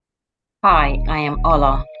Hi, I am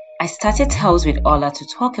Ola. I started Tales with Ola to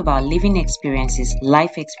talk about living experiences,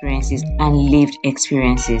 life experiences, and lived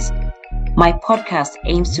experiences. My podcast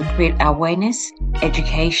aims to create awareness,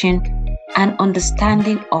 education, and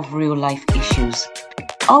understanding of real life issues.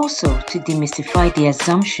 Also, to demystify the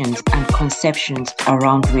assumptions and conceptions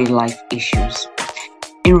around real life issues.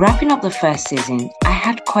 In wrapping up the first season, I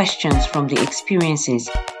had questions from the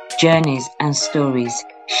experiences, journeys, and stories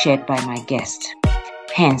shared by my guests.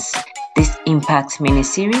 Hence, this Impact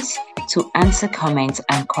mini-series to answer comments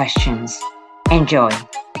and questions. Enjoy.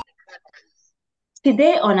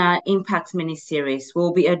 Today on our Impact mini-series,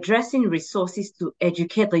 we'll be addressing resources to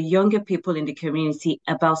educate the younger people in the community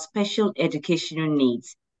about special educational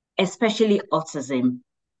needs, especially autism.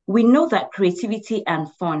 We know that creativity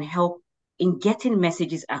and fun help in getting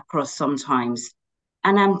messages across sometimes.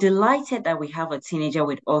 And I'm delighted that we have a teenager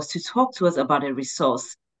with us to talk to us about a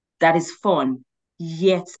resource that is fun,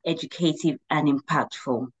 yet educative and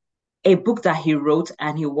impactful. A book that he wrote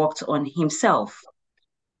and he worked on himself.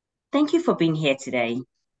 Thank you for being here today.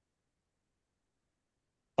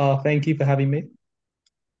 Thank you for having me.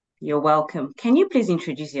 You're welcome. Can you please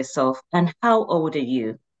introduce yourself and how old are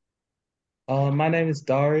you? My name is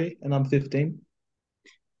Dari and I'm 15.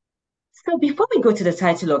 So, before we go to the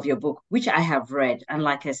title of your book, which I have read, and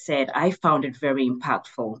like I said, I found it very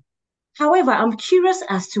impactful. However, I'm curious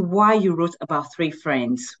as to why you wrote about three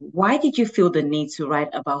friends. Why did you feel the need to write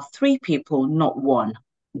about three people, not one?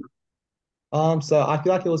 So I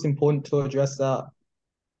feel like it was important to address that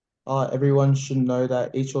everyone should know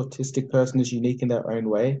that each autistic person is unique in their own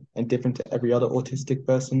way and different to every other autistic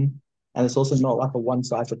person. And it's also not like a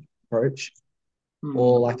one-size approach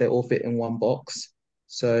or Hmm. like they all fit in one box.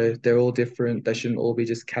 So they're all different. They shouldn't all be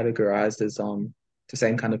just categorized as the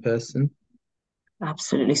same kind of person.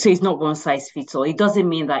 Absolutely. So it's not one size fits all. It doesn't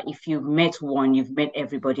mean that if you've met one, you've met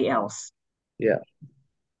everybody else. Yeah.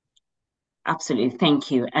 Absolutely.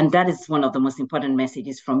 Thank you. And that is one of the most important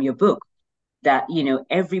messages from your book that,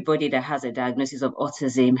 everybody that has a diagnosis of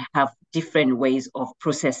autism have different ways of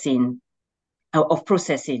processing.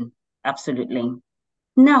 Absolutely.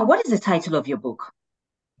 Now, what is the title of your book?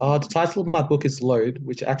 The title of my book is Load,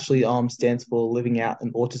 which actually stands for Living Out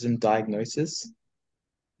an Autism Diagnosis.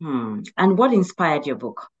 And what inspired your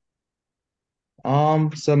book?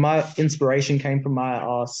 So my inspiration came from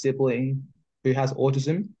my sibling who has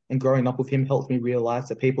autism, and growing up with him helped me realize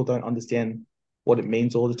that people don't understand what it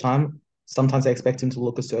means all the time. Sometimes they expect him to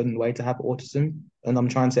look a certain way to have autism, and I'm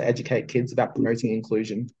trying to educate kids about promoting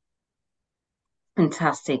inclusion.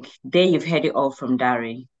 Fantastic. There you've heard it all from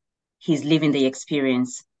Dari. He's living the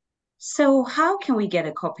experience. So, how can we get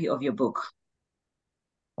a copy of your book?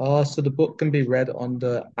 So the book can be read on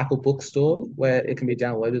the Apple Bookstore, where it can be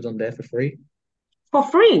downloaded on there for free. For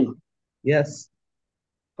free. Yes.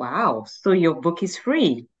 Wow. So, your book is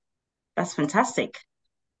free. That's fantastic.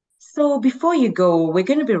 So, before you go, we're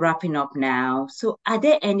going to be wrapping up now. So, are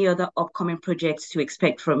there any other upcoming projects to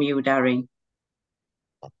expect from you, Dari?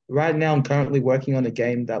 Right now, I'm currently working on a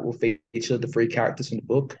game that will feature the three characters from the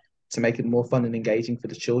book to make it more fun and engaging for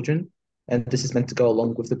the children. And this is meant to go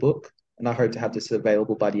along with the book. And I hope to have this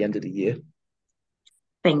available by the end of the year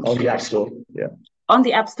Thank on the you. App Store. Yeah. On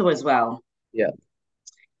the App Store as well. Yeah.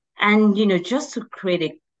 And, just to create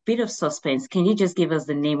a bit of suspense, can you just give us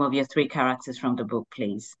the name of your three characters from the book,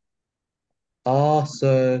 please?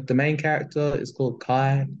 So the main character is called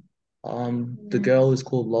Kai. The girl is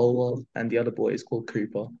called Lola, and the other boy is called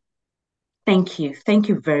Cooper. Thank you. Thank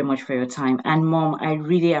you very much for your time. And Mom, I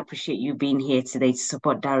really appreciate you being here today to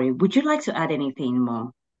support Dari. Would you like to add anything,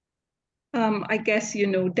 Mom? I guess,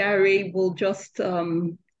 Dari will just,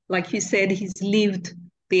 like you said, he's lived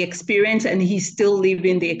the experience and he's still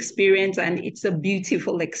living the experience, and it's a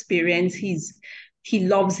beautiful experience. He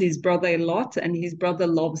loves his brother a lot, and his brother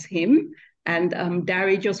loves him. And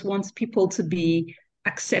Dari just wants people to be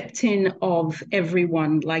accepting of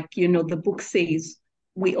everyone. Like, the book says,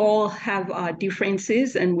 we all have our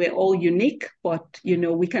differences and we're all unique, but,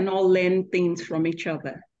 we can all learn things from each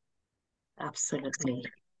other. Absolutely.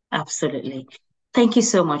 Absolutely. Thank you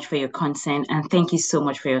so much for your consent and thank you so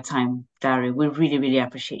much for your time, Dari. We really, really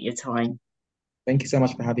appreciate your time. Thank you so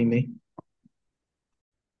much for having me.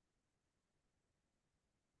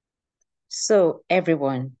 So,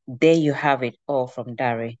 everyone, there you have it all from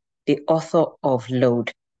Dari, the author of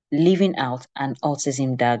Load, Living Out an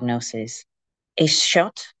Autism Diagnosis. A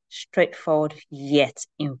short, straightforward, yet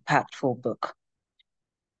impactful book.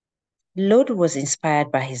 Load was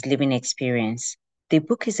inspired by his living experience. The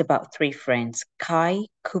book is about three friends, Kai,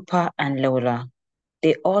 Cooper, and Lola.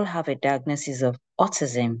 They all have a diagnosis of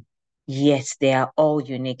autism. yet they are all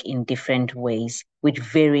unique in different ways with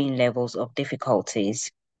varying levels of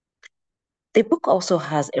difficulties. The book also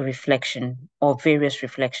has a reflection or various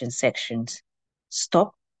reflection sections.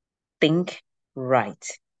 Stop, think,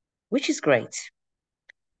 write, which is great.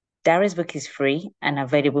 Darius' book is free and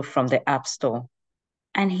available from the App Store,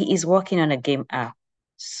 and he is working on a game app,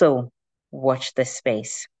 so watch the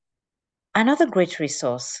space. Another great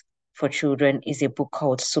resource for children is a book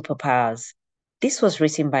called Superpowers. This was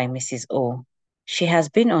written by Mrs. O. She has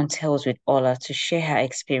been on Tales with Ola to share her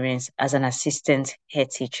experience as an assistant head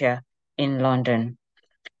teacher in London.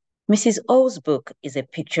 Mrs. O's book is a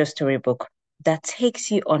picture storybook that takes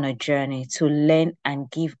you on a journey to learn and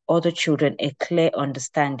give other children a clear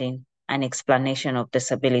understanding and explanation of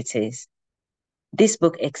disabilities. This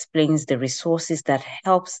book explains the resources that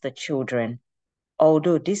helps the children.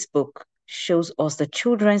 Although this book shows us the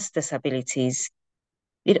children's disabilities,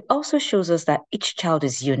 it also shows us that each child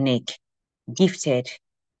is unique, gifted,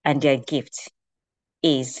 and their gift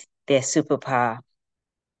is their superpower.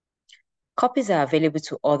 Copies are available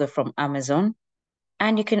to order from Amazon,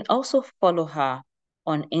 and you can also follow her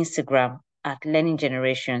on Instagram at Learning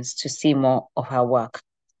Generations to see more of her work.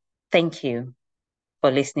 Thank you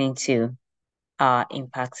for listening to our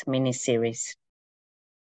Impact mini series.